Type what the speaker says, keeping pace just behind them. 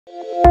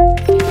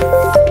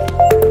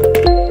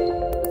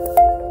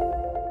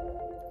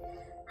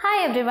Hi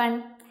everyone,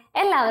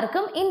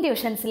 എല്ലാവർക്കും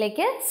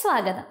ഇൻട്യൂഷൻസിലേക്ക്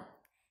സ്വാഗതം.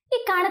 ഈ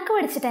കണക്ക്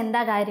പഠിച്ചിട്ട്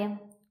എന്താ കാര്യം?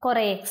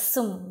 കുറേ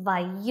എക്സും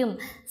വൈയും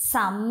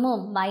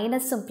സമ്മും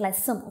മൈനസും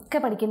പ്ലസ്സും ഒക്കെ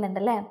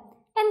പഠിക്കുന്നുണ്ടല്ലേ.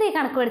 എന്താ ഈ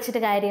കണക്ക്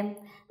പഠിച്ചിട്ട് കാര്യം?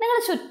 നിങ്ങൾ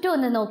ചുറ്റും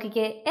ഒന്ന്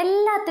നോക്കിക്കേ,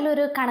 എല്ലാത്തിലും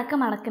ഒരു കണക്ക്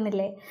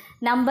മണക്കുന്നില്ലേ?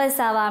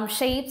 നമ്പേഴ്സ് ആവാം,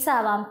 ഷേപ്സ്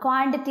ആവാം,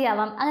 ക്വാണ്ടിറ്റി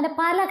ആവാം, അങ്ങനെ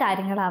പല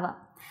കാര്യങ്ങളാവാം.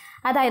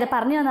 അതായത്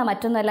പറഞ്ഞു തന്നാൽ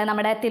മറ്റൊന്നുമല്ല,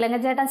 നമ്മുടെ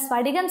തിലകചേട്ടൻ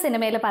സ്ഫടികം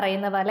സിനിമയിൽ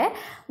പറയുന്ന പോലെ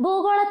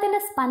ഭൂഗോളത്തിൻ്റെ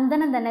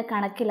സ്പന്ദനം തന്നെ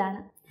കണക്കിലാണ്.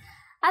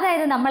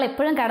 അതായത് നമ്മൾ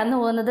എപ്പോഴും കടന്നു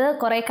പോകുന്നത്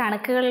കുറേ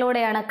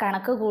കണക്കുകളിലൂടെയാണ്,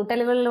 കണക്ക്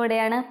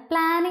കൂട്ടലുകളിലൂടെയാണ്,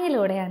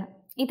 പ്ലാനിങ്ങിലൂടെയാണ്.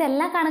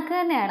 ഇതെല്ലാം കണക്ക്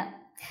തന്നെയാണ്.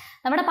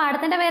 നമ്മുടെ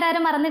പാഠത്തിൻ്റെ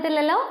പേരാരും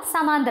മറന്നിട്ടില്ലല്ലോ,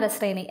 സമാന്തര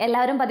ശ്രേണി.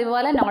 എല്ലാവരും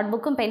പതിപോലെ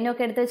നോട്ട്ബുക്കും പെന്നും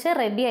ഒക്കെ എടുത്ത് വെച്ച്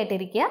റെഡി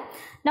ആയിട്ടിരിക്കുക.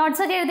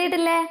 നോട്ട്സൊക്കെ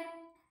എഴുതിയിട്ടില്ലേ?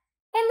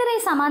 എന്തിനാ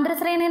ഈ സമാന്തര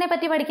ശ്രേണീനെ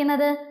പറ്റി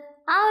പഠിക്കുന്നത്?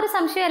 ആ ഒരു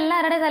സംശയം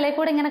എല്ലാവരുടെ തലയിൽ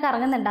കൂടെ ഇങ്ങനെ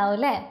കറങ്ങുന്നുണ്ടാവും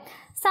അല്ലേ.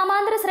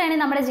 സമാന്തര ശ്രേണി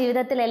നമ്മുടെ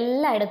ജീവിതത്തിൽ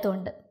എല്ലായിടത്തും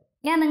ഉണ്ട്.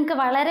 ഞാൻ നിങ്ങൾക്ക്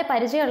വളരെ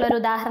പരിചയമുള്ളൊരു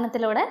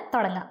ഉദാഹരണത്തിലൂടെ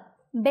തുടങ്ങാം.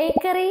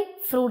 ബേക്കറി,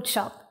 ഫ്രൂട്ട്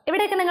ഷോപ്പ്,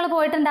 ഇവിടെയൊക്കെ നിങ്ങൾ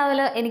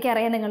പോയിട്ടുണ്ടാവുമല്ലോ.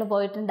 എനിക്കറിയാം നിങ്ങൾ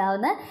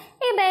പോയിട്ടുണ്ടാവുന്ന.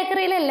 ഈ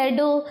ബേക്കറിയിലെ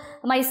ലഡു,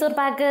 മൈസൂർ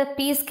പാക്ക്,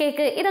 പീസ്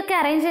കേക്ക് ഇതൊക്കെ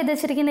അറേഞ്ച് ചെയ്ത്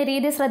വെച്ചിരിക്കുന്ന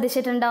രീതി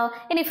ശ്രദ്ധിച്ചിട്ടുണ്ടോ?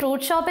 ഇനി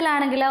ഫ്രൂട്ട്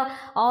ഷോപ്പിലാണെങ്കിലോ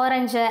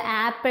ഓറഞ്ച്,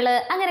 ആപ്പിള്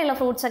അങ്ങനെയുള്ള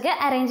ഫ്രൂട്ട്സൊക്കെ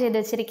അറേഞ്ച് ചെയ്ത്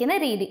വെച്ചിരിക്കുന്ന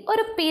രീതി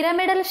ഒരു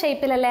പിരമിഡൽ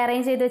ഷേപ്പിലല്ലേ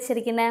അറേഞ്ച് ചെയ്ത്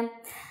വെച്ചിരിക്കുന്നത്.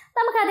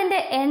 നമുക്കതിൻ്റെ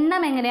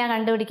എണ്ണം എങ്ങനെയാണ്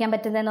കണ്ടുപിടിക്കാൻ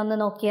പറ്റുന്നതെന്നൊന്ന്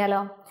നോക്കിയാലോ.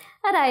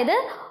 അതായത്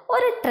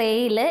ഒരു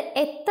ട്രേയിൽ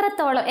എത്ര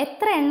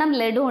എണ്ണം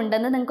ലഡു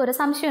ഉണ്ടെന്ന് നിങ്ങൾക്കൊരു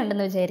സംശയം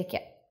ഉണ്ടെന്ന്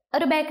വിചാരിക്കുക.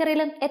 ഒരു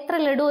ബേക്കറിയിൽ എത്ര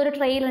ലഡു ഒരു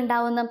ട്രേയിൽ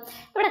ഉണ്ടാവുമെന്ന്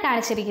ഇവിടെ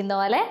കാണിച്ചിരിക്കുന്ന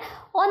പോലെ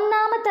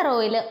ഒന്നാമത്തെ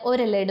റോയിൽ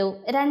 1 ലഡു,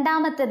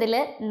 രണ്ടാമത്തേതിൽ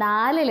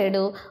 4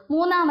 ലഡു,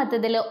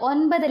 മൂന്നാമത്തേതിൽ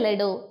 9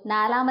 ലഡു,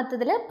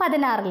 നാലാമത്തേതിൽ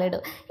 16 ലഡു.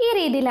 ഈ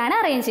രീതിയിലാണ്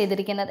അറേഞ്ച്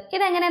ചെയ്തിരിക്കുന്നത്.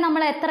 ഇതെങ്ങനെ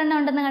നമ്മൾ എത്ര എണ്ണം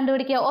ഉണ്ടെന്ന്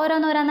കണ്ടുപിടിക്കുക?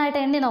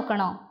 ഓരോന്നോരോന്നായിട്ട് എണ്ണി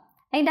നോക്കണോ?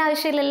 അതിൻ്റെ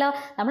ആവശ്യമില്ലല്ലോ.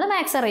 നമ്മൾ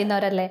മാത്സ്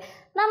അറിയുന്നവരല്ലേ.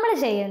 നമ്മൾ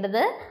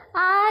ചെയ്യേണ്ടത്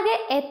ആകെ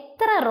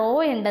എത്ര റോ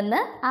ഉണ്ടെന്ന്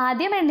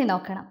ആദ്യം എണ്ണി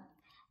നോക്കണം.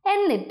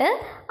 എന്നിട്ട്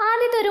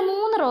ആദ്യത്തെ ഒരു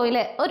 3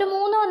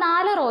 or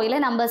 4 റോയിലെ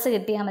നമ്പേഴ്സ്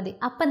കിട്ടിയാൽ മതി.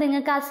 അപ്പം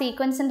നിങ്ങൾക്ക് ആ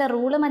സീക്വൻസിൻ്റെ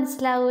റൂള്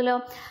മനസ്സിലാവുമല്ലോ.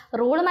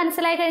 റൂള്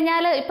മനസ്സിലായി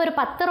കഴിഞ്ഞാൽ ഇപ്പോൾ ഒരു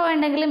 10 റോ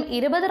ഉണ്ടെങ്കിലും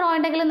 20 റോ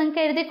ഉണ്ടെങ്കിലും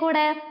നിങ്ങൾക്ക്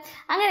എഴുതിക്കൂടെ?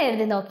 അങ്ങനെ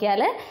എഴുതി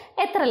നോക്കിയാൽ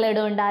എത്ര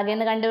ലഡു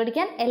ഉണ്ടാകുമെന്ന്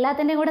കണ്ടുപിടിക്കാൻ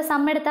എല്ലാത്തിൻ്റെയും കൂടെ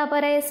സം എടുത്താൽ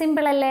പോരെ?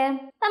 സിമ്പിളല്ലേ.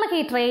 നമുക്ക്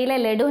ഈ ട്രേയിലെ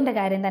ലഡുവിൻ്റെ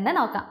കാര്യം തന്നെ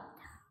നോക്കാം.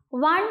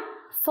 1,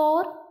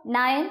 4,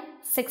 9,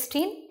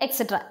 16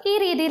 എക്സെട്ര. ഈ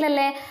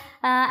രീതിയിലല്ലേ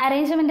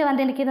അറേഞ്ച്മെൻറ്റ്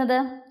വന്നിരിക്കുന്നത്.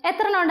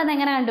 എത്ര എണ്ണം ഉണ്ടെന്ന്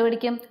എങ്ങനെ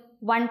കണ്ടുപിടിക്കും?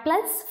 1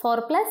 + 4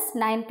 +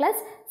 9 +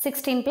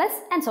 16 +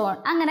 ആൻഡ് സോ ഓൺ.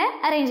 അങ്ങനെ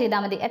അറേഞ്ച്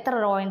ചെയ്താൽ മതി എത്ര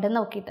റോ ഉണ്ടെന്ന്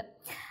നോക്കിയിട്ട്.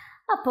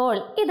 അപ്പോൾ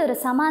ഇതൊരു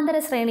സമാന്തര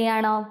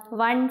ശ്രേണിയാണോ?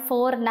 1,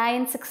 4,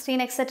 9,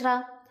 16 എക്സെട്ര.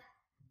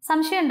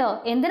 സംശയമുണ്ടോ?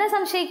 എന്തിനാ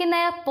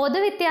സംശയിക്കുന്നത്?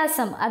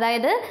 പൊതുവ്യത്യാസം,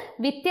 അതായത്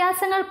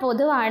വ്യത്യാസങ്ങൾ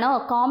പൊതുവാണോ,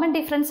 കോമൺ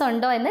ഡിഫറൻസ്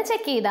ഉണ്ടോ എന്ന്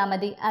ചെക്ക് ചെയ്താൽ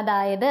മതി.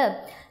 അതായത്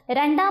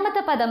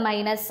രണ്ടാമത്തെ പദം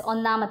മൈനസ്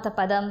ഒന്നാമത്തെ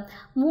പദം,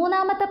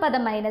 മൂന്നാമത്തെ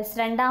പദം മൈനസ്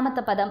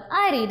രണ്ടാമത്തെ പദം,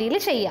 ആ രീതിയിൽ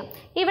ചെയ്യാം.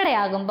 ഇവിടെ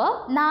ആകുമ്പോൾ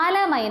 4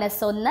 - 1 =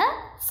 3,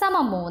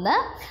 9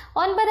 -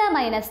 4 =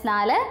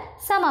 5,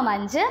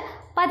 16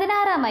 -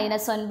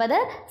 9 =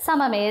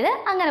 7.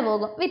 അങ്ങനെ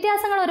പോകും.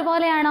 വ്യത്യാസങ്ങൾ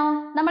ഒരുപോലെയാണോ?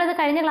 നമ്മളിത്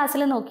കഴിഞ്ഞ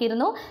ക്ലാസ്സിൽ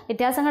നോക്കിയിരുന്നു.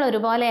 വ്യത്യാസങ്ങൾ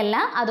ഒരുപോലെയല്ല.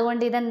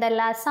 അതുകൊണ്ട്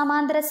ഇതെന്തല്ല?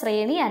 സമാന്തര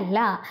ശ്രേണി അല്ല.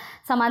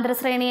 സമാന്തര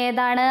ശ്രേണി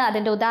ഏതാണ്?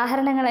 അതിൻ്റെ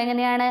ഉദാഹരണങ്ങൾ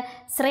എങ്ങനെയാണ്?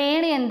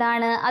 ശ്രേണി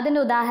എന്താണ്?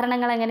 അതിൻ്റെ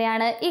ഉദാഹരണങ്ങൾ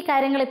എങ്ങനെയാണ്? ഈ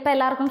കാര്യങ്ങൾ ഇപ്പോൾ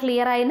എല്ലാവർക്കും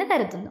ക്ലിയറായി എന്ന്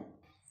കരുതുന്നു.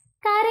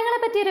 കാര്യങ്ങളെ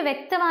പറ്റി ഒരു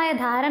വ്യക്തമായ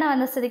ധാരണ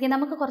വന്ന സ്ഥിതിക്ക്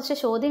നമുക്ക് കുറച്ച്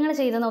ചോദ്യങ്ങൾ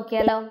ചെയ്ത്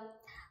നോക്കിയാലോ.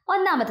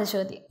 ഒന്നാമത്തെ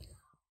ചോദ്യം,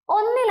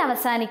 1-ൽ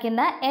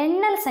അവസാനിക്കുന്ന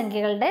എണ്ണൽ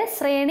സംഖ്യകളുടെ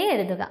ശ്രേണി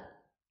എഴുതുക.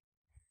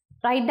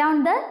 Write down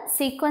the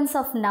sequence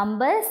of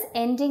numbers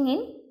ending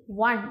in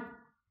 1.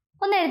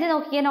 ഒന്ന് എഴുതി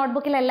നോക്കിയേ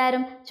നോട്ട്ബുക്കിൽ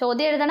എല്ലാവരും.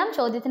 ചോദ്യം എഴുതണം,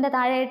 ചോദ്യത്തിൻ്റെ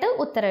താഴെയായിട്ട്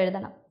ഉത്തരം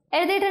എഴുതണം.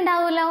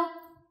 എഴുതിയിട്ടുണ്ടാവുമല്ലോ.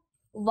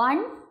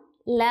 1,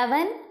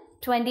 11,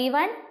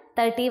 21,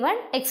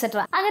 31 എക്സെട്ര.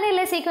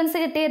 അങ്ങനെയല്ലേ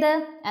സീക്വൻസ് കിട്ടിയത്?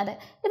 അതെ.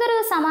 ഇതൊരു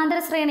സമാന്തര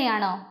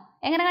ശ്രേണിയാണോ?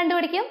 എങ്ങനെ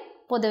കണ്ടുപിടിക്കും?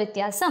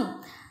 പൊതുവ്യത്യാസം.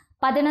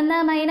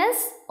 11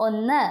 -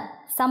 1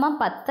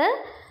 = 10,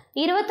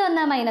 21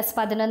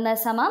 -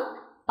 11 =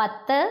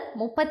 10,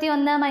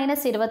 31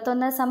 -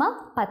 21 =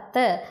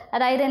 10.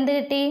 അതായത് എന്ത്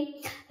കിട്ടി?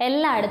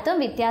 എല്ലായിടത്തും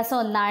വ്യത്യാസം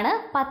ഒന്നാണ്,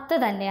 10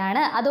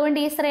 തന്നെയാണ്. അതുകൊണ്ട്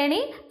ഈ ശ്രേണി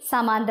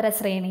സമാന്തര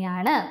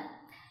ശ്രേണിയാണ്.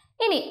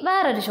 ഇനി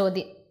വേറൊരു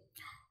ചോദ്യം.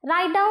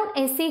 Write down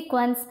A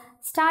sequence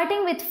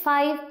starting with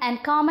 5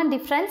 and common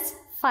difference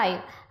 5.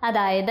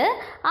 അതായത്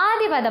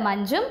ആദ്യ പദം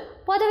 5ഉം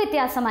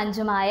പൊതുവ്യത്യാസം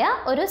 5ഉമായ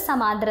ഒരു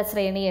സമാന്തര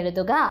ശ്രേണി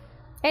എഴുതുക.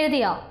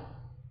 എഴുതിയോ?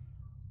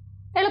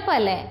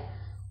 എളുപ്പമല്ലേ?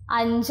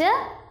 5,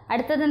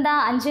 അടുത്തതെന്താ?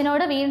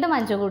 5നോട് വീണ്ടും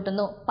 5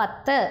 കൂട്ടുന്നു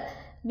 10,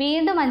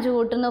 വീണ്ടും 5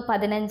 കൂട്ടുന്നു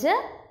 15,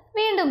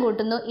 വീണ്ടും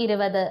കൂട്ടുന്നു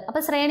 20.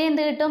 അപ്പോൾ ശ്രേണി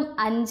എന്ത് കിട്ടും?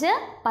 5,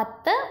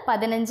 10,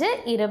 15,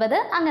 20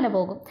 അങ്ങനെ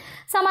പോകും.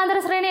 സമാന്തര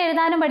ശ്രേണി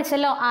എഴുതാനും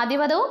പഠിച്ചല്ലോ. ആദ്യ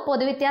പദവും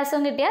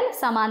പൊതുവ്യത്യാസവും കിട്ടിയാൽ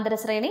സമാന്തര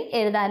ശ്രേണി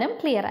എഴുതാനും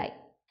ക്ലിയറായി.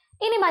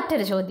 ഇനി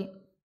മറ്റൊരു ചോദ്യം.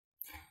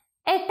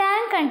 A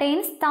tank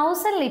contains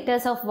 1000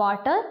 liters of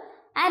water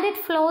and it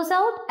flows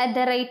out at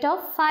the rate of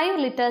 5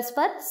 liters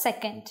per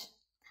second.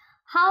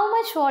 How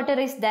much water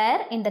is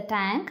there in the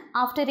tank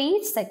after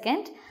each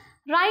second?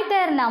 Write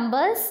their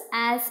numbers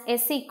as a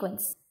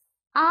sequence.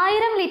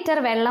 1000 litre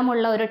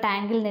വെള്ളമുള്ള ഒരു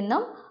ടാങ്കിൽ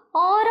നിന്നും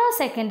ഓരോ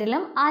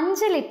സെക്കൻഡിലും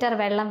 5 litre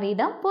വെള്ളം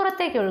വീതം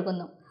പുറത്തേക്ക്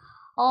ഒഴുകുന്നു.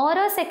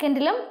 ഓരോ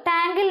സെക്കൻഡിലും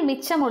ടാങ്കിൽ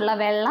മിച്ചമുള്ള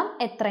വെള്ളം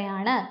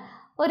എത്രയാണ്?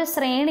 ഒരു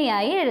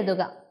ശ്രേണിയായി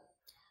എഴുതുക.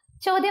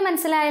 ചോദ്യം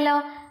മനസ്സിലായല്ലോ?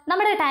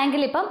 നമ്മുടെ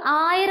ടാങ്കിൽ ഇപ്പം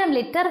 1000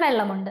 ലിറ്റർ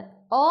വെള്ളമുണ്ട്.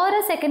 ഓരോ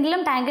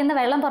സെക്കൻഡിലും ടാങ്കിൽ നിന്ന്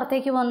വെള്ളം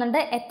പുറത്തേക്ക് പോകുന്നുണ്ട്.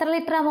 എത്ര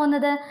ലിറ്ററാണ്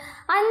പോകുന്നത്?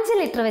 5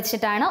 ലിറ്റർ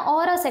വെച്ചിട്ടാണ്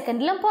ഓരോ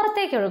സെക്കൻഡിലും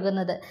പുറത്തേക്ക്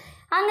ഒഴുകുന്നത്.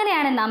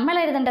 അങ്ങനെയാണ് നമ്മൾ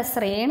എഴുതേണ്ട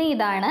ശ്രേണി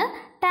ഇതാണ്.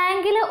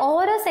 ടാങ്കിൽ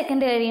ഓരോ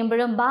സെക്കൻഡ്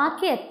കഴിയുമ്പോഴും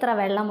ബാക്കി എത്ര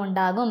വെള്ളം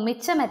ഉണ്ടാകും,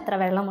 മിച്ചം എത്ര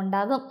വെള്ളം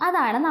ഉണ്ടാകും,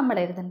 അതാണ് നമ്മൾ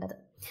എഴുതേണ്ടത്.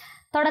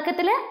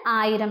 തുടക്കത്തിൽ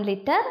 1000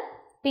 ലിറ്റർ,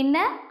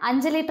 പിന്നെ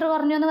 5 ലിറ്റർ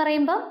കുറഞ്ഞു എന്ന്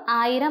പറയുമ്പോൾ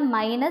 1000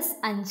 മൈനസ്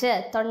 5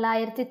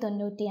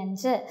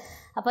 995.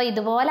 അപ്പോൾ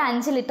ഇതുപോലെ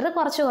 5 ലിറ്റർ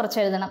കുറച്ച്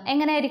എഴുതണം.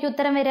 എങ്ങനെയായിരിക്കും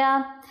ഉത്തരം വരിക?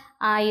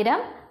 1000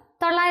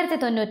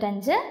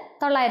 995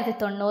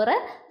 990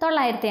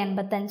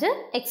 985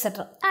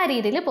 എക്സെട്ര. ആ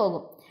രീതിയിൽ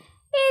പോകും.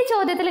 ഈ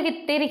ചോദ്യത്തിൽ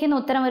കിട്ടിയിരിക്കുന്ന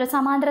ഉത്തരം ഒരു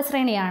സമാന്തര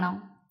ശ്രേണിയാണോ?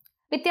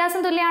 വ്യത്യാസം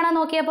തുല്യമാണോ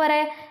നോക്കിയാൽ പോരെ?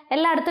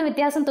 എല്ലായിടത്തും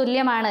വ്യത്യാസം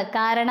തുല്യമാണ്.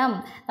 കാരണം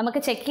നമുക്ക്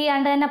ചെക്ക്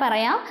ചെയ്യാണ്ട് തന്നെ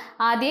പറയാം.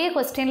 ആദ്യമേ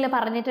ക്വസ്റ്റ്യനിൽ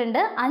പറഞ്ഞിട്ടുണ്ട്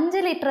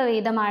 5 ലിറ്റർ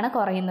വീതമാണ്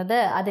കുറയുന്നത്.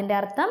 അതിൻ്റെ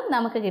അർത്ഥം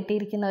നമുക്ക്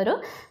കിട്ടിയിരിക്കുന്ന ഒരു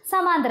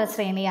സമാന്തര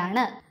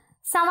ശ്രേണിയാണ്.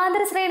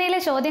 സമാന്തര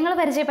ശ്രേണിയിലെ ചോദ്യങ്ങൾ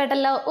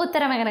പരിചയപ്പെട്ടല്ലോ.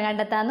 ഉത്തരം എങ്ങനെ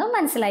കണ്ടെത്താമെന്നും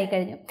മനസ്സിലായി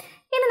കഴിഞ്ഞു.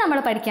 ഇനി നമ്മൾ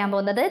പഠിക്കാൻ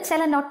പോകുന്നത്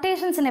ചില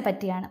നൊട്ടേഷൻസിനെ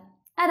പറ്റിയാണ്.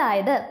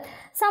 അതായത്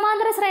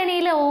സമാന്തര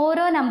ശ്രേണിയിലെ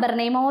ഓരോ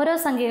നമ്പറിനെയും ഓരോ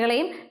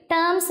സംഖ്യകളെയും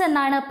ടേംസ്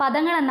എന്നാണ്,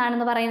 പദങ്ങൾ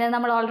എന്നാണെന്ന് പറയുന്നത്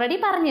നമ്മൾ ഓൾറെഡി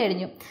പറഞ്ഞു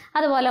കഴിഞ്ഞു.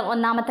 അതുപോലെ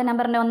ഒന്നാമത്തെ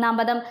നമ്പറിൻ്റെ ഒന്നാം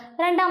പദം,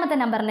 രണ്ടാമത്തെ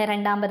നമ്പറിൻ്റെ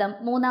രണ്ടാം പദം,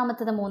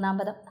 മൂന്നാമത്തത് മൂന്നാം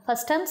പദം,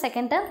 first term,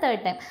 second term,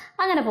 third term,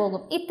 അങ്ങനെ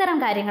പോകും. ഇത്തരം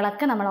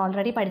കാര്യങ്ങളൊക്കെ നമ്മൾ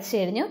ഓൾറെഡി പഠിച്ചു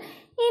കഴിഞ്ഞു.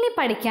 ഇനി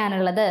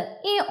പഠിക്കാനുള്ളത്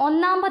ഈ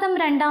ഒന്നാം പദം,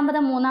 രണ്ടാം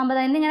പദം, മൂന്നാം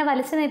പദം എന്നിങ്ങനെ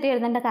വലിച്ചു നീട്ടി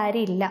എഴുതേണ്ട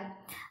കാര്യമില്ല.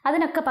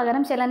 അതിനൊക്കെ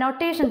പകരം ചില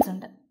നൊട്ടേഷൻസ്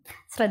ഉണ്ട്.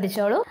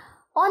 ശ്രദ്ധിച്ചോളൂ.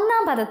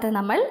 ഒന്നാം പദത്തെ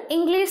നമ്മൾ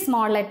ഇംഗ്ലീഷ്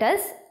സ്മോൾ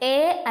ലെറ്റേഴ്സ് എ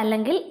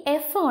അല്ലെങ്കിൽ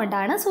എഫ്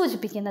കൊണ്ടാണ്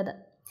സൂചിപ്പിക്കുന്നത്.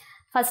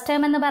 ഫസ്റ്റ്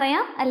ടേം എന്ന്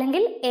പറയാം,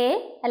 അല്ലെങ്കിൽ എ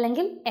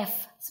അല്ലെങ്കിൽ എഫ്.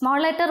 സ്മോൾ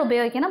ലെറ്റർ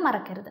ഉപയോഗിക്കണം,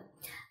 മറക്കരുത്.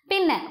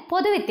 പിന്നെ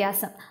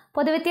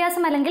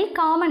പൊതുവ്യത്യാസം അല്ലെങ്കിൽ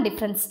കോമൺ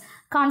ഡിഫറൻസ്.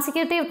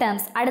 കോൺസിക്യൂട്ടീവ്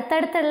ടേംസ്,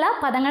 അടുത്തടുത്തുള്ള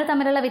പദങ്ങൾ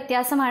തമ്മിലുള്ള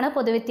വ്യത്യാസമാണ്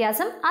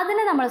പൊതുവ്യത്യാസം.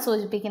 അതിനെ നമ്മൾ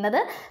സൂചിപ്പിക്കുന്നത്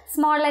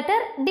സ്മോൾ ലെറ്റർ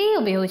ഡി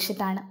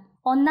ഉപയോഗിച്ചിട്ടാണ്.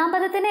 ഒന്നാം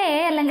പദത്തിന് എ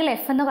അല്ലെങ്കിൽ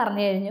എഫ് എന്ന്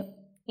പറഞ്ഞു കഴിഞ്ഞു.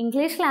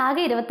 ഇംഗ്ലീഷിൽ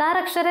ആകെ 26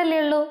 അക്ഷരമല്ലേ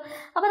ഉള്ളൂ.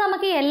 അപ്പോൾ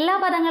നമുക്ക് ഈ എല്ലാ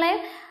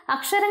പദങ്ങളെയും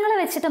അക്ഷരങ്ങൾ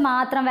വെച്ചിട്ട്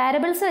മാത്രം,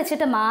 വാരിയബിൾസ്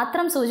വെച്ചിട്ട്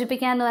മാത്രം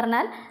സൂചിപ്പിക്കുക എന്ന്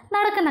പറഞ്ഞാൽ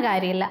നടക്കുന്ന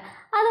കാര്യമില്ല.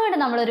 അതുകൊണ്ട്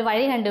നമ്മളൊരു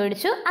വഴി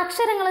കണ്ടുപിടിച്ചു.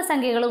 അക്ഷരങ്ങളും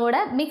സംഖ്യകളും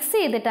കൂടെ മിക്സ്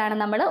ചെയ്തിട്ടാണ്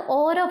നമ്മൾ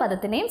ഓരോ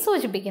പദത്തിനെയും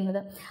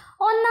സൂചിപ്പിക്കുന്നത്.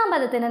 ഒന്നാം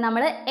പദത്തിന്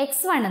നമ്മൾ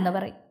x1 എന്ന്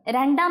പറയും.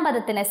 രണ്ടാം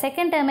പദത്തിന്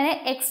സെക്കൻഡ് ടേമിനെ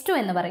x2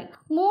 എന്ന് പറയും.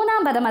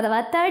 മൂന്നാം പദം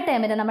അഥവാ തേർഡ്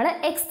ടേമിന് നമ്മൾ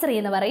x3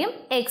 എന്ന് പറയും.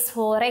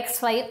 x4,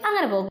 x5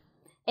 അങ്ങനെ പോകും.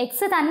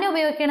 എക്സ് തന്നെ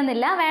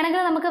ഉപയോഗിക്കണമെന്നില്ല.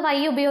 വേണമെങ്കിൽ നമുക്ക് വൈ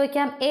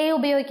ഉപയോഗിക്കാം, എ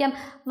ഉപയോഗിക്കാം,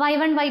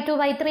 y1, y2,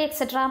 y3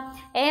 etcetera,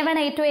 a1,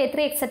 a2,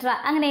 a3 etcetera,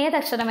 അങ്ങനെ ഏത്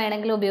അക്ഷരം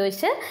വേണമെങ്കിലും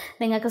ഉപയോഗിച്ച്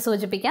നിങ്ങൾക്ക്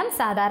സൂചിപ്പിക്കാം.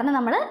 സാധാരണ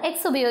നമ്മൾ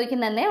എക്സ്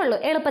ഉപയോഗിക്കുന്നതേ ഉള്ളൂ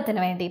എളുപ്പത്തിന്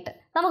വേണ്ടിയിട്ട്.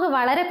 നമുക്ക്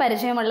വളരെ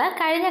പരിചയമുള്ള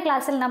കഴിഞ്ഞ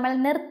ക്ലാസ്സിൽ നമ്മൾ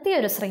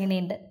നിർത്തിയൊരു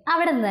ശ്രേണിയുണ്ട്.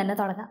 അവിടെ നിന്ന് തന്നെ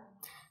തുടങ്ങാം.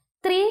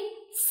 3,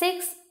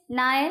 6,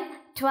 9,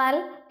 12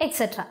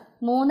 എക്സെട്ര.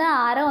 3,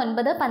 6,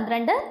 9,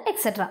 12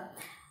 എക്സെട്ര.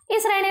 ഈ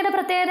ശ്രേണിയുടെ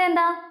പ്രത്യേകത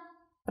എന്താ?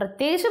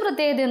 പ്രത്യേകിച്ച്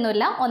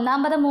പ്രത്യേകതയൊന്നുമില്ല. ഒന്നാം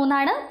പദം 3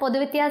 ആണ്,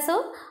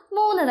 പൊതുവ്യത്യാസവും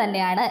 3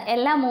 തന്നെയാണ്.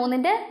 എല്ലാം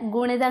 3ന്റെ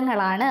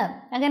ഗുണിതങ്ങളാണ്.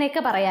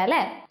 അങ്ങനെയൊക്കെ പറയാം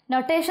അല്ലേ?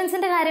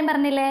 നൊട്ടേഷൻസിന്റെ കാര്യം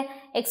പറഞ്ഞില്ലേ,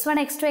 x1,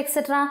 x2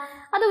 എക്സെട്ര.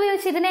 അത്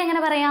ഉപയോഗിച്ച് ഇതിനെ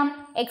എങ്ങനെ പറയാം?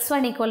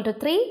 x1 =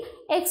 3,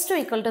 x2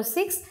 =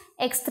 6,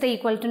 x3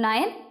 =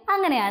 9.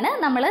 അങ്ങനെയാണ്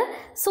നമ്മൾ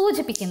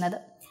സൂചിപ്പിക്കുന്നത്.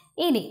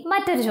 ഇനി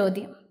മറ്റൊരു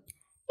ചോദ്യം.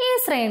 ഈ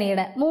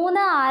ശ്രേണിയുടെ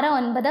 3, 6,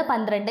 9,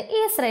 12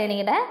 ഈ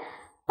ശ്രേണിയുടെ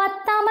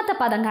 10ാമത്തെ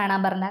പദം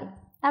കാണാൻ പറഞ്ഞാൽ,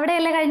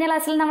 അവിടെയല്ലേ കഴിഞ്ഞ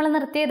ക്ലാസ്സിൽ നമ്മൾ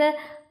നിർത്തിയത്?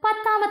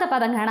 10ാമത്തെ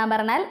പദം കാണാൻ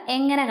പറഞ്ഞാൽ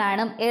എങ്ങനെ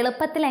കാണും,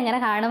 എളുപ്പത്തിൽ എങ്ങനെ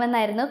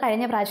കാണുമെന്നായിരുന്നു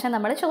കഴിഞ്ഞ പ്രാവശ്യം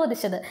നമ്മൾ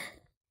ചോദിച്ചത്.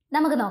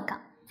 നമുക്ക് നോക്കാം.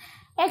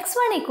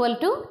 x1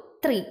 =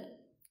 3,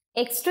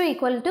 x2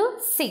 =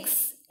 6,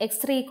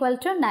 x3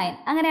 = 9.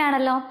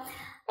 അങ്ങനെയാണല്ലോ.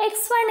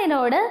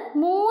 x1നോട്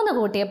 3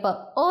 കൂട്ടിയപ്പോൾ,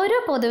 ഒരു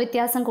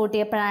പൊതുവ്യത്യാസം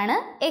കൂട്ടിയപ്പോഴാണ്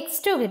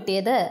x2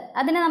 കിട്ടിയത്.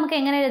 അതിനെ നമുക്ക്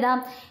എങ്ങനെ എഴുതാം?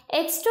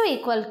 x2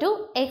 =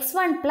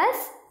 x1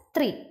 +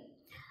 3.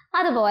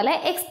 അതുപോലെ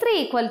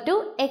x3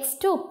 =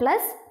 x2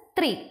 +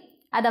 3.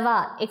 അഥവാ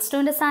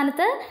x2ന്റെ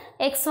സ്ഥാനത്ത്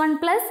x1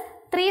 +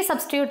 3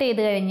 സബ്സ്റ്റിറ്റ്യൂട്ട്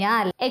ചെയ്ത്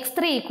കഴിഞ്ഞാൽ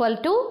x3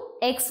 =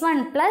 x1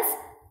 +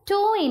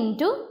 2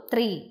 ×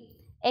 3,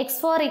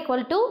 x4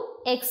 =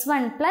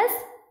 x1 +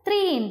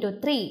 3 ×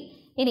 3.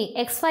 ഇനി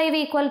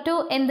x5 =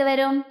 എന്ത്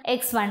വരും?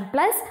 x1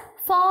 +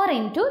 4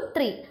 ×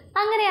 3.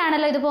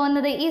 അങ്ങനെയാണല്ലോ ഇത്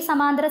പോകുന്നത്. ഈ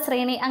സമാന്തര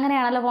ശ്രേണി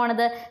അങ്ങനെയാണല്ലോ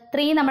പോണത്.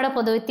 3 നമ്മുടെ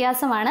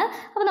പൊതുവ്യത്യാസമാണ്.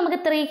 അപ്പോൾ നമുക്ക്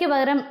 3ക്ക്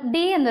പകരം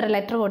d എന്നൊരു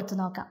ലെറ്റർ കൊടുത്ത്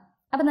നോക്കാം.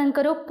 അപ്പോൾ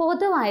നിങ്ങൾക്കൊരു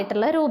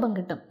പൊതുവായിട്ടുള്ള രൂപം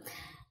കിട്ടും.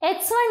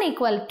 x1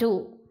 =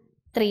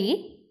 3,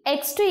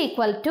 x2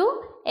 =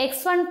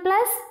 x1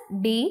 +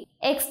 d,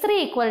 x3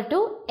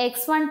 =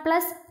 x1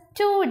 +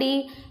 2d,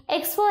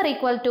 x4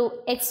 =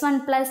 x1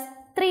 +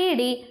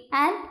 3d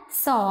and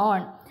so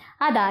on.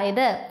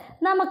 അതായത്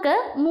നമുക്ക്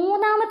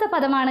മൂന്നാമത്തെ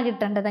പദമാണ്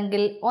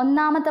കിട്ടേണ്ടതെങ്കിൽ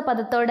ഒന്നാമത്തെ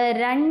പദത്തോട്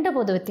 2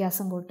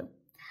 പൊതുവ്യത്യാസം കൂട്ടും.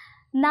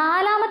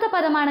 നാലാമത്തെ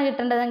പദമാണ്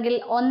കിട്ടേണ്ടതെങ്കിൽ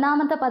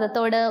ഒന്നാമത്തെ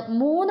പദത്തോട്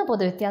 3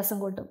 പൊതുവ്യത്യാസം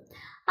കൂട്ടും.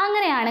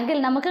 അങ്ങനെയാണെങ്കിൽ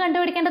നമുക്ക്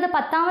കണ്ടുപിടിക്കേണ്ടത്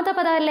 10ാമത്തെ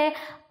പദമല്ലേ.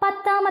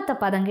 10ാമത്തെ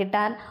പദം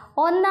കിട്ടാൻ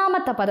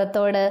 1ാമത്തെ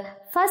പദത്തോട്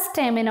ഫസ്റ്റ്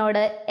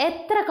ടേമിനോട്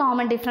എത്ര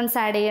കോമൺ ഡിഫറൻസ്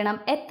ആഡ് ചെയ്യണം?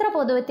 എത്ര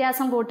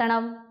പൊതുവ്യത്യാസം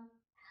കൂട്ടണം?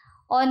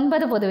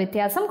 9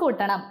 പൊതുവ്യത്യാസം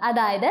കൂട്ടണം.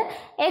 അതായത്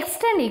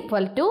x10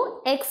 equal to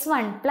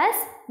x1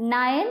 plus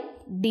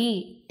 9d.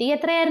 d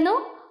എത്രയായിരുന്നു?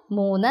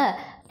 3.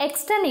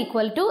 x10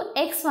 equal to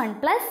x1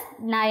 plus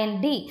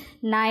 9d.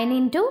 9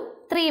 into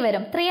 3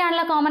 വരും. 3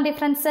 ആണല്ലോ common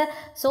difference.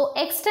 So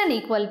x10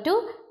 equal to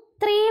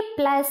 3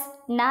 plus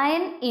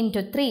 9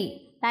 into 3.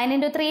 9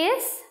 into 3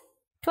 is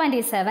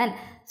 27.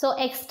 So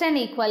x10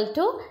 equal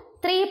to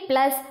 3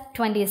 plus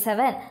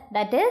 27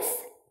 that is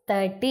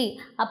 30.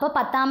 അപ്പോൾ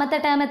 10ാമത്തെ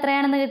term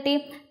എത്രയാണെന്ന് കിട്ടി?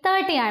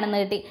 30 ആണെന്ന്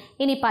കിട്ടി.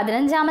 ഇനി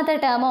 15ാമത്തെ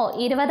ടേമോ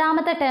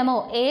 20ാമത്തെ ടേമോ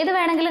ഏത്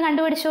വേണമെങ്കിലും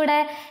കണ്ടുപിടിച്ചൂടെ?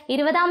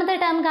 20ാമത്തെ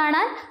ടേം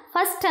കാണാൻ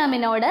ഫസ്റ്റ്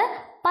ടേമിനോട്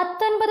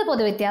 19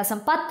 പൊതുവ്യത്യാസം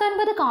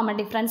 19 കോമൺ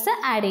ഡിഫറൻസ്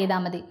ആഡ്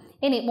ചെയ്താൽ മതി.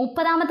 ഇനി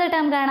 30ാമത്തെ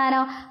ടേം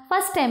കാണാനോ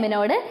ഫസ്റ്റ്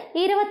ടേമിനോട്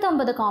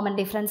 29 കോമൺ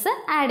ഡിഫറൻസ്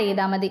ആഡ്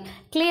ചെയ്താൽ മതി.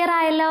 ക്ലിയർ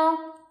ആയല്ലോ?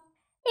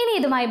 ഇനി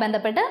ഇതുമായി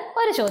ബന്ധപ്പെട്ട്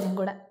ഒരു ചോദ്യം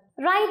കൂടെ.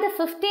 Write the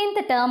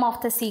 15th term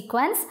of the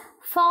sequence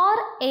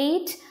 4,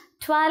 8,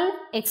 12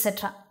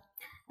 etcetera.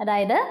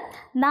 അതായത്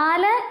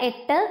 4,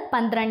 8,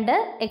 12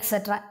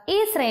 എക്സെട്ര ഈ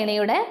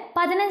ശ്രേണിയുടെ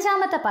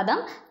 15ാമത്തെ പദം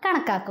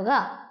കണക്കാക്കുക.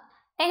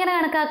 എങ്ങനെ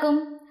കണക്കാക്കും?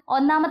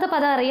 1ാമത്തെ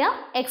പദം അറിയാം,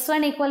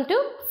 x1 equal to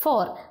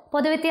 4.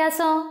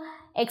 പൊതുവ്യത്യാസം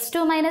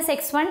x2 minus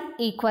x1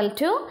 equal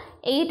to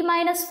 8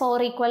 minus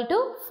 4 equal to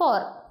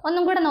 4.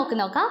 ഒന്നും കൂടെ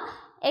നോക്കാം.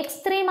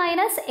 x3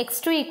 minus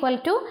x2 equal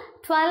to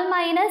 12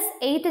 minus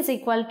 8 is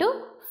equal to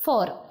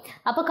 4.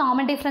 അപ്പോൾ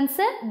common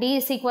difference d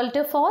is equal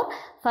to 4.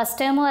 First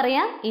ടേമും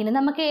അറിയാം. ഇനി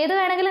നമുക്ക് ഏത്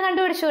വേണമെങ്കിലും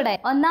കണ്ടുപിടിച്ചൂടെ?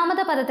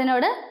 1ാമത്തെ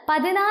പദത്തിനോട്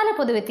 14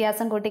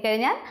 പൊതുവ്യത്യാസം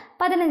കൂട്ടിക്കഴിഞ്ഞാൽ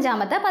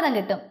 15ാമത്തെ പദം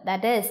കിട്ടും.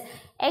 That is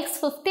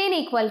x15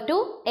 equal to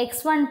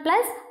x1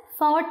 plus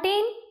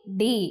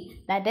 14d.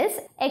 That is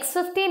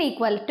x15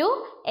 equal to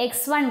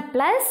x1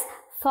 plus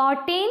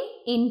 14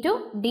 into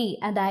d.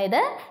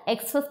 അതായത്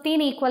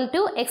x15 equal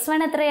to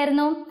x1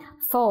 എത്രയായിരുന്നു?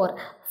 4.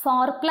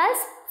 4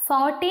 പ്ലസ്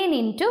 14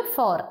 ഇൻറ്റു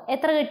 4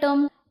 എത്ര കിട്ടും?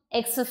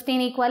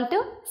 x15 equal to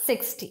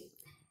 60.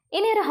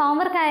 ഇനി ഒരു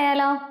ഹോംവർക്ക്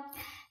ആയാലോ?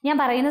 ഞാൻ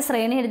പറയുന്ന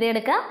ശ്രേണി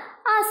എഴുതിയെടുക്കുക.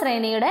 ആ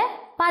ശ്രേണിയുടെ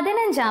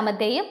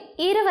 15ാമത്തെയും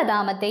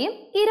 20ാമത്തെയും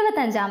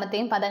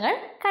 25ാമത്തെയും പദങ്ങൾ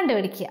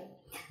കണ്ടുപിടിക്കുക.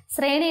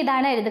 ശ്രേണി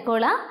ഇതാണ്,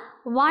 എഴുതിക്കോളാം.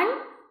 1,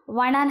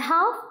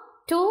 1.5,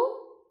 2,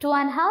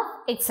 2.5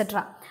 എക്സെട്ര.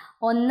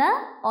 1,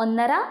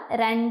 1.5,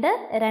 2,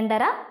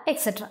 2.5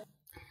 എക്സെട്ര.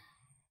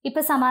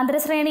 ഇപ്പോൾ സമാന്തര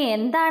ശ്രേണി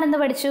എന്താണെന്ന്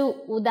പഠിച്ചു,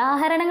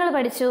 ഉദാഹരണങ്ങൾ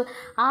പഠിച്ചു,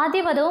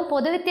 ആദ്യ പദവും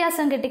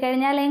പൊതുവ്യത്യാസവും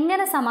കിട്ടിക്കഴിഞ്ഞാൽ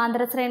എങ്ങനെ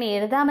സമാന്തര ശ്രേണി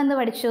എഴുതാമെന്ന്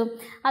പഠിച്ചു.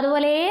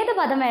 അതുപോലെ ഏത്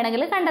പദം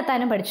വേണമെങ്കിലും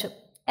കണ്ടെത്താനും പഠിച്ചു.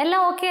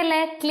 എല്ലാം ഓക്കെ അല്ലേ?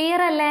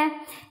 ക്ലിയർ അല്ലേ?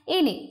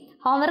 ഇനി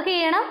ഹോംവർക്ക്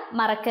ചെയ്യണം,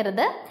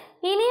 മറക്കരുത്.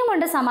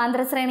 ഇനിയുമുണ്ട്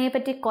സമാന്തര ശ്രേണിയെ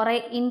പറ്റി കുറേ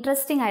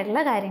ഇൻട്രസ്റ്റിംഗ്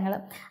ആയിട്ടുള്ള കാര്യങ്ങൾ.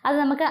 അത്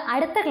നമുക്ക്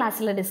അടുത്ത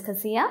ക്ലാസ്സിൽ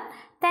ഡിസ്കസ് ചെയ്യാം.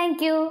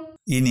 Thank you.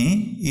 ഇനി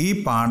ഈ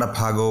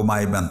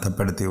പാഠഭാഗവുമായി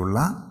ബന്ധപ്പെടുത്തിയുള്ള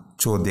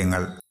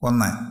ചോദ്യങ്ങൾ.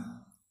 1.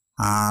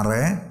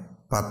 6,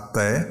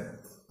 10,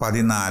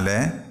 14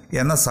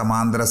 എന്ന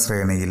സമാന്തര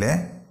ശ്രേണിയിലെ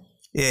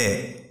എ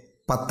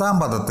 10ാം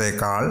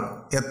പദത്തേക്കാൾ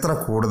എത്ര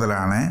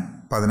കൂടുതലാണ്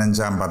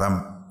 15ാം പദം?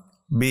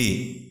 ബി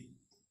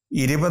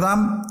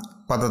 20ാം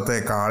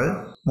പദത്തേക്കാൾ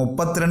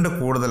 32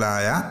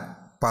 കൂടുതലായ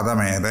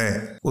പദമേത്?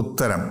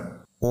 ഉത്തരം: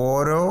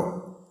 ഓരോ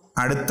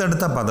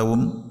അടുത്തടുത്ത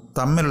പദവും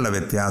തമ്മിലുള്ള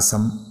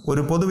വ്യത്യാസം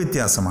ഒരു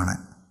പൊതുവ്യത്യാസമാണ്.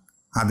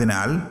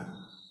 അതിനാൽ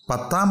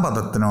 10ാം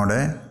പദത്തിനോട്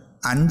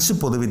 5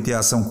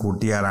 പൊതുവ്യത്യാസം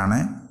കൂട്ടിയാലാണ്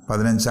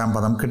 15ാം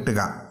പദം കിട്ടുക.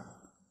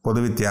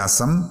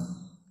 പൊതുവ്യത്യാസം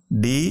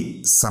d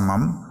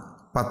സമം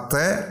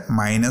 10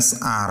 മൈനസ്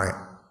 6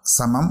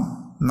 സമം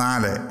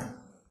 4.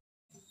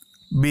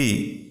 ബി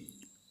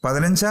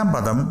 15ാം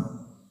പദം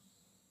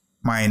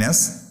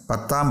മൈനസ്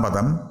 10ാം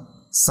പദം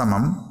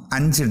സമം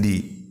 5d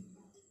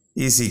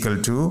is equal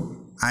to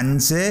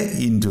 5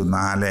 into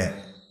 4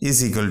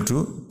 is equal to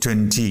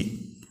 20.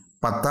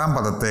 10ാം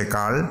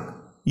പദത്തേക്കാൾ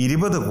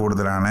 20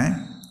 കൂടുതലാണ്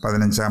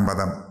 15ാം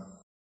പദം.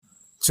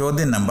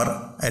 ചോദ്യം നമ്പർ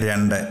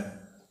 2.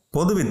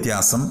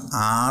 പൊതുവ്യത്യാസം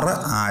 6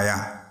 ആയ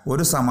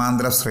ഒരു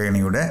സമാന്തര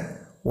ശ്രേണിയുടെ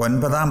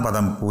 9ാം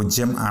പദം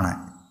 0 ആണ്.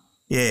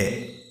 എ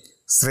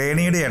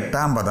ശ്രേണിയുടെ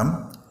 8ാം പദം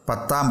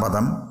 10ാം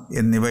പദം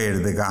എന്നിവ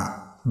എഴുതുക.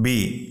 ബി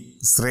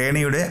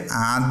ശ്രേണിയുടെ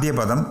ആദ്യ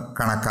പദം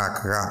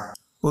കണക്കാക്കുക.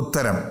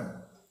 ഉത്തരം: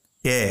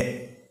 A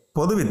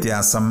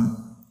പൊതുവ്യത്യാസം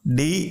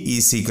d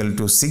is equal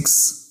to 6,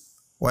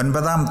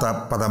 9ാം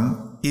പദം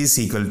ഈസ്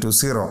ഈക്വൽ ടു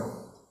 0.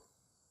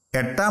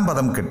 8ാം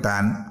പദം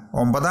കിട്ടാൻ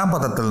 9ാം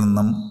പദത്തിൽ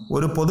നിന്നും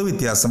ഒരു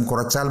പൊതുവ്യത്യാസം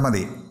കുറച്ചാൽ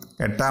മതി.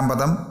 8ാം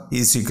പദം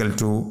ഈസ് ഈക്വൽ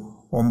ടു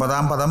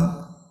 9ാം പദം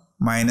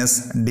minus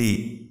d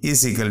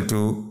is equal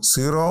to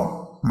 0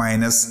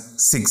 minus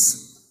 6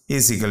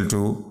 is equal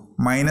to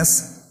minus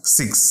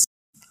 6.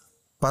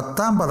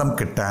 10ാം പദം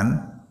കിട്ടാൻ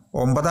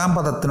 9ാം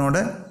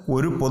പദത്തിനോട്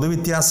ഒരു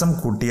പൊതുവ്യത്യാസം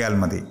കൂട്ടിയാൽ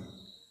മതി.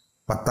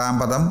 10ാം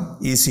പദം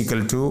ഈസ്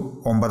ഈക്വൽ ടു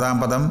 9ാം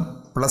പദം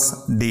plus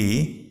d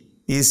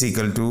is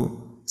equal to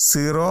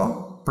 0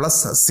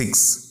 plus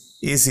 6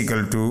 is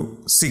equal to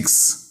 6.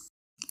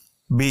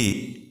 B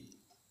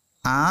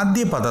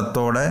ആദ്യ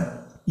പദത്തോട്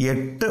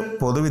 8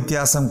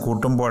 പൊതുവ്യത്യാസം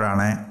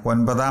കൂട്ടുമ്പോഴാണ്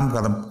 9ാം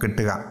പദം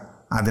കിട്ടുക.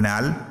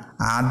 അതിനാൽ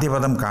ആദ്യ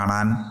പദം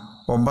കാണാൻ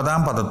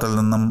 9ാം പദത്തിൽ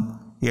നിന്നും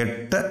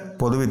 8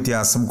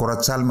 പൊതുവ്യത്യാസം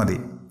കുറച്ചാൽ മതി.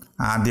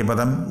 ആദ്യ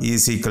പദം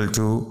ഈസ് ഈക്വൽ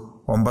ടു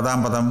 9ാം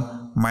പദം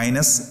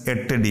minus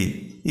 8D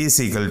is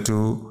equal to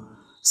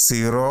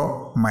 0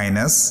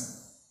 minus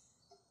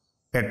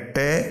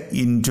 8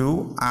 into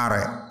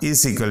 6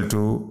 is equal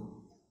to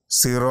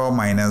 0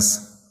 minus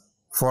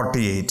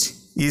 48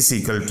 is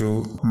equal to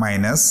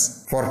minus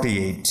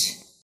 48.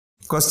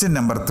 Question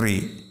number 3.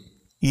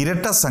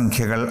 ഇരട്ട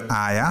സംഖ്യകൾ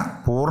ആയ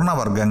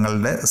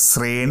പൂർണ്ണവർഗങ്ങളുടെ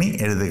ശ്രേണി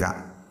എഴുതുക.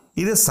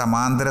 ഇത്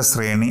സമാന്തര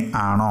ശ്രേണി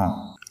ആണോ?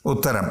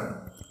 ഉത്തരം: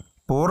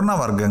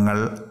 പൂർണ്ണവർഗങ്ങൾ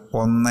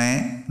 1,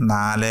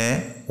 4,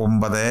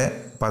 9,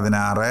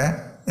 16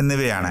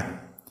 എന്നിവയാണ്.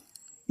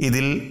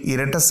 ഇതിൽ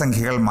ഇരട്ട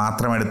സംഖ്യകൾ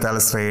മാത്രമെടുത്താൽ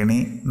ശ്രേണി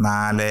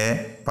 4,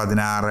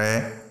 16,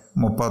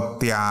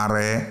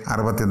 36,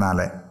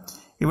 64.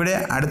 ഇവിടെ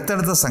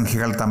അടുത്തടുത്ത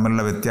സംഖ്യകൾ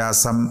തമ്മിലുള്ള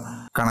വ്യത്യാസം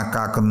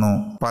കണക്കാക്കുന്നു.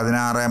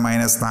 16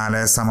 മൈനസ്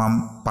 4 സമം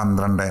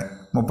 12,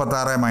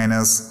 36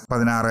 മൈനസ്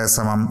 16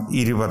 സമം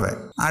 20.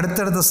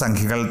 അടുത്തടുത്ത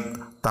സംഖ്യകൾ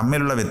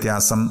തമ്മിലുള്ള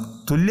വ്യത്യാസം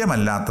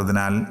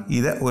തുല്യമല്ലാത്തതിനാൽ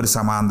ഇത് ഒരു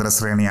സമാന്തര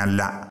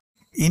ശ്രേണിയല്ല.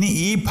 ഇനി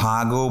ഈ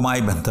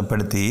ഭാഗവുമായി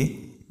ബന്ധപ്പെടുത്തി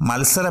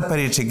മത്സര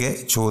പരീക്ഷയ്ക്ക്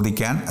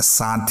ചോദിക്കാൻ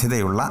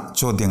സാധ്യതയുള്ള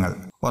ചോദ്യങ്ങൾ: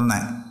 1.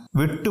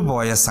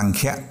 വിട്ടുപോയ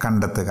സംഖ്യ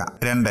കണ്ടെത്തുക.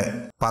 2.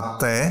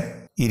 10,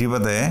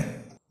 20,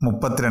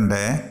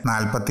 32,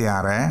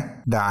 46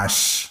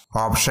 ഡാഷ്.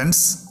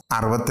 ഓപ്ഷൻസ്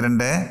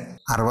 62,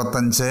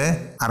 65,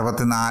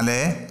 64,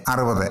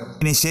 60.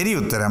 ഇനി ശരി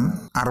ഉത്തരം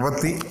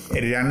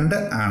 62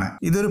 ആണ്.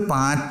 ഇതൊരു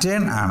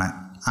പാറ്റേൺ ആണ്.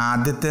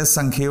 ആദ്യത്തെ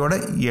സംഖ്യയോട്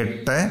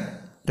 8,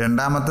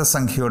 രണ്ടാമത്തെ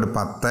സംഖ്യയോട്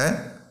 10,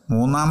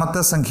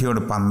 മൂന്നാമത്തെ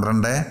സംഖ്യയോട്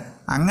 12,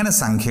 അങ്ങനെ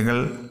സംഖ്യകൾ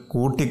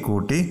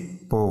കൂട്ടിക്കൂട്ടി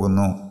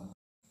പോകുന്നു.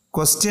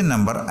 Question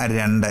number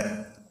 2.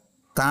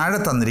 താഴെ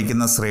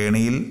തന്നിരിക്കുന്ന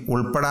ശ്രേണിയിൽ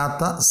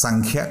ഉൾപ്പെടാത്ത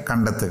സംഖ്യ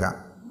കണ്ടെത്തുക.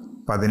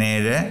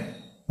 17,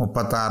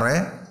 36,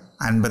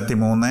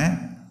 53,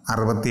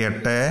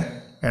 68,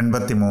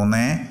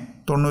 83,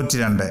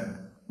 92.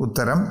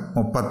 ഉത്തരം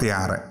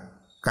 36.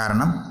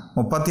 കാരണം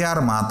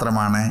 36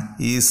 മാത്രമാണ്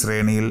ഈ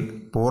ശ്രേണിയിൽ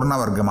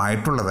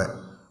പൂർണ്ണവർഗമായിട്ടുള്ളത്.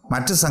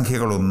 മറ്റ്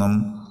സംഖ്യകളൊന്നും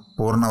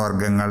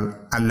പൂർണ്ണവർഗങ്ങൾ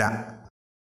അല്ല.